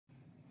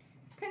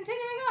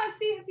Continuing on,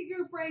 CNC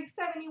Group Break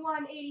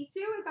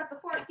 7182, we've got the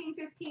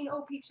 1415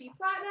 OPC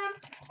Platinum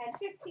and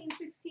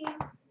 1516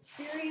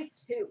 Series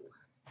 2.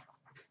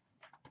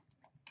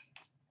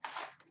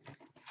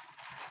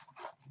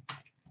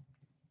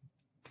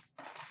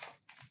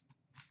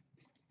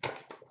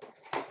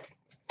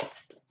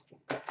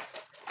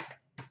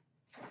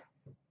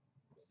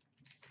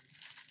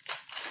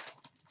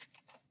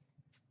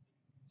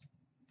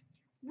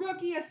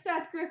 Rookie of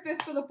Seth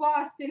Griffith for the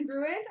Boston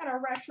Bruins, and a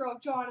retro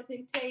of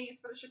Jonathan Toews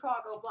for the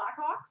Chicago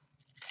Blackhawks.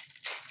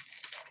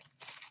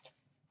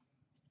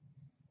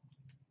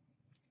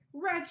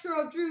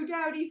 Retro of Drew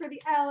Doughty for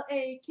the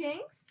LA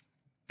Kings.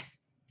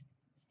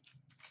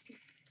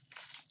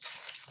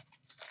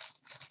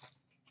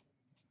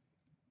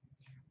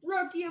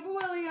 Rookie of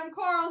William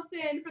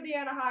Karlsson for the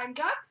Anaheim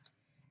Ducks.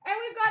 And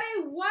we've got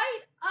a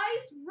white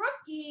ice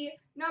rookie,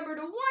 number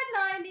to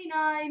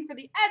 199 for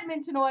the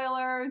Edmonton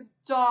Oilers,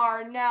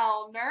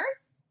 Darnell Nurse.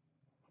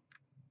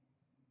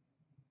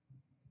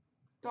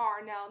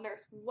 Darnell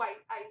Nurse, white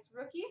ice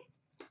rookie.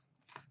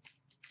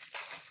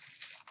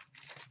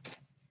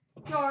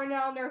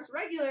 Darnell Nurse,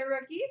 regular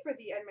rookie for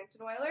the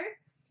Edmonton Oilers.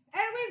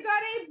 And we've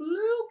got a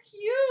blue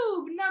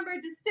cube,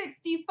 number to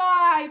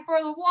 65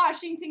 for the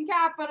Washington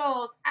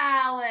Capitals,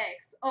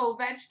 Alex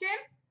Ovechkin.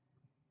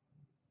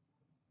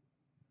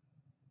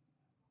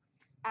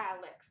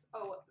 Alex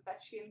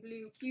Ovechkin,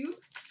 blue cube.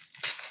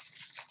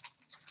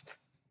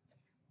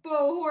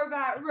 Bo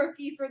Horvat,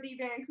 rookie for the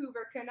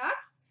Vancouver Canucks.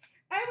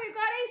 And we've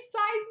got a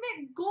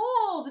seismic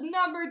gold,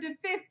 number to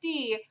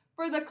 50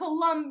 for the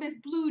Columbus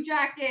Blue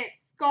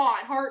Jackets,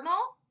 Scott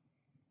Hartnell.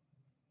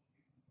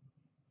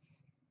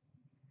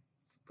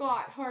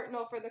 Scott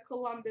Hartnell for the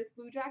Columbus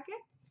Blue Jackets.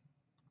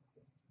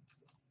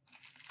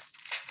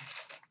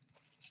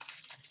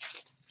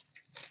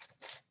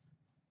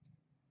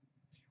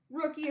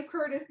 Rookie of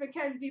Curtis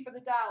McKenzie for the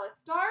Dallas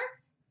Stars.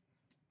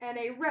 And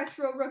a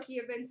retro rookie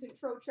of Vincent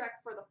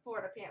Trocheck for the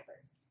Florida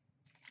Panthers.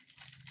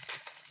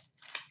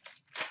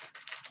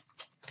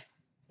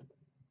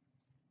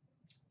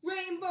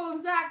 Rainbow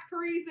of Zach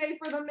Parise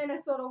for the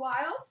Minnesota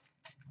Wild.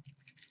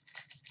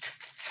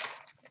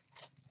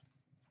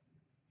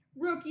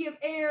 Rookie of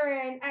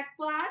Aaron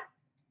Ekblad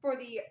for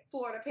the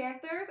Florida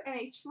Panthers. And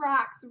a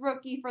Trax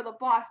rookie for the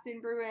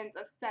Boston Bruins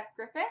of Seth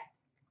Griffith.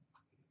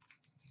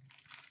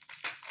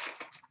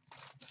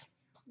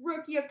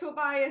 Rookie of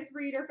Tobias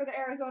Reeder for the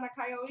Arizona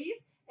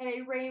Coyotes. And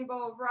a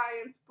rainbow of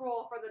Ryan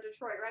Sproul for the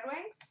Detroit Red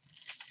Wings.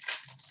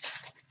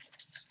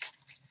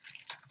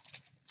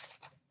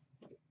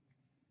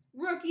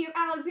 Rookie of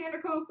Alexander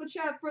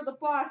Kovalchev for the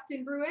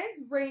Boston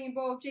Bruins.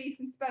 Rainbow of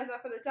Jason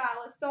Spezza for the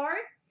Dallas Stars.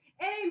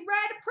 And a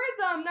red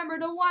prism, number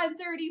to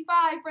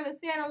 135 for the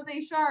San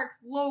Jose Sharks,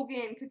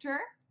 Logan Couture.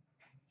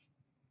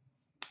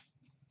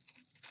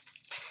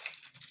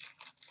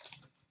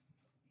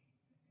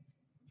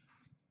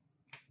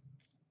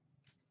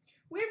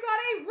 We've got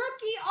a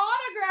rookie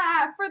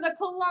autograph for the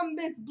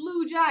Columbus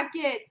Blue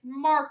Jackets,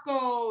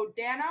 Marco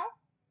Dano.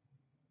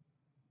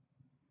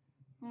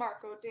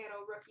 Marco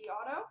Dano rookie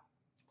auto.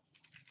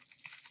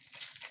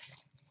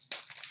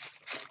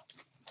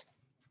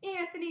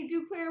 Anthony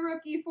Duclair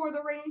rookie for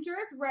the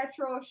Rangers,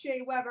 retro of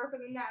Shea Weber for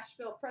the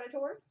Nashville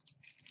Predators.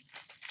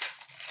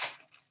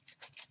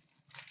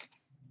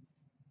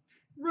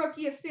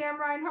 Rookie of Sam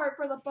Reinhart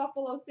for the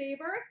Buffalo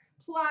Sabres.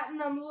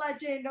 Platinum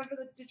legend of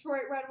the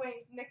Detroit Red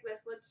Wings,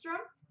 Nicholas Lidstrom.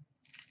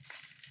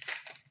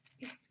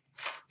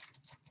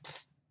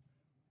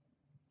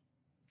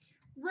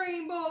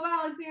 Rainbow of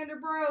Alexander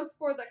Burrows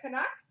for the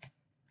Canucks.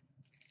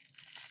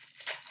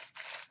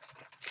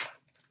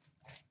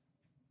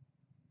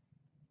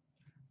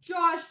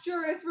 Josh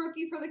Juris,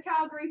 rookie for the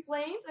Calgary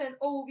Flames, and an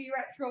OV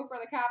retro for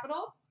the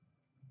Capitals.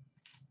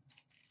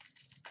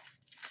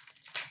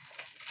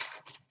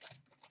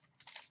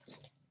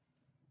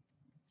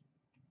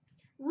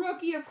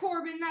 Rookie of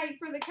Corbin Knight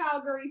for the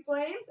Calgary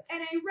Flames,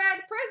 and a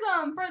red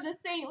prism for the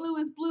St.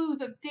 Louis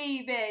Blues of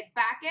David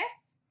Backes.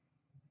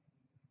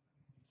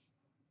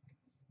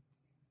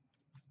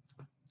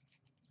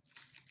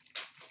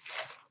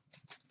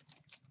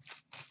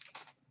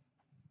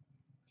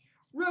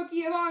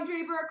 Rookie of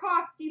Andre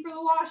Burakovsky for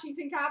the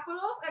Washington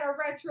Capitals, and a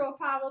retro of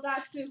Pavel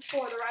Datsyuk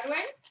for the Red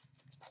Wings.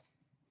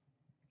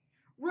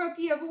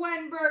 Rookie of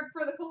Wenberg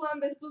for the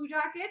Columbus Blue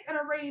Jackets, and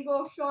a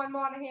rainbow of Sean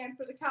Monahan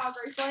for the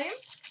Calgary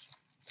Flames.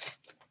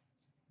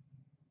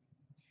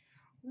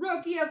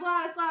 Rookie of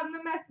Vladislav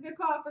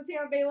Namestnikov for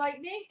Tampa Bay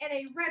Lightning, and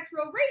a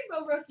retro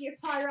rainbow rookie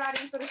of Ty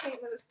Ratty for the St.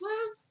 Louis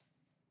Blues.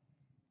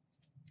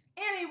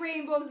 And a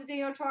rainbow of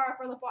CloutsnChara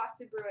for the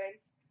Boston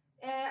Bruins.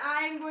 And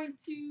I'm going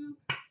to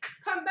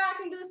come back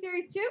into the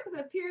Series 2 because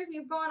it appears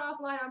we've gone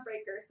offline on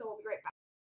breakers, so we'll be right back.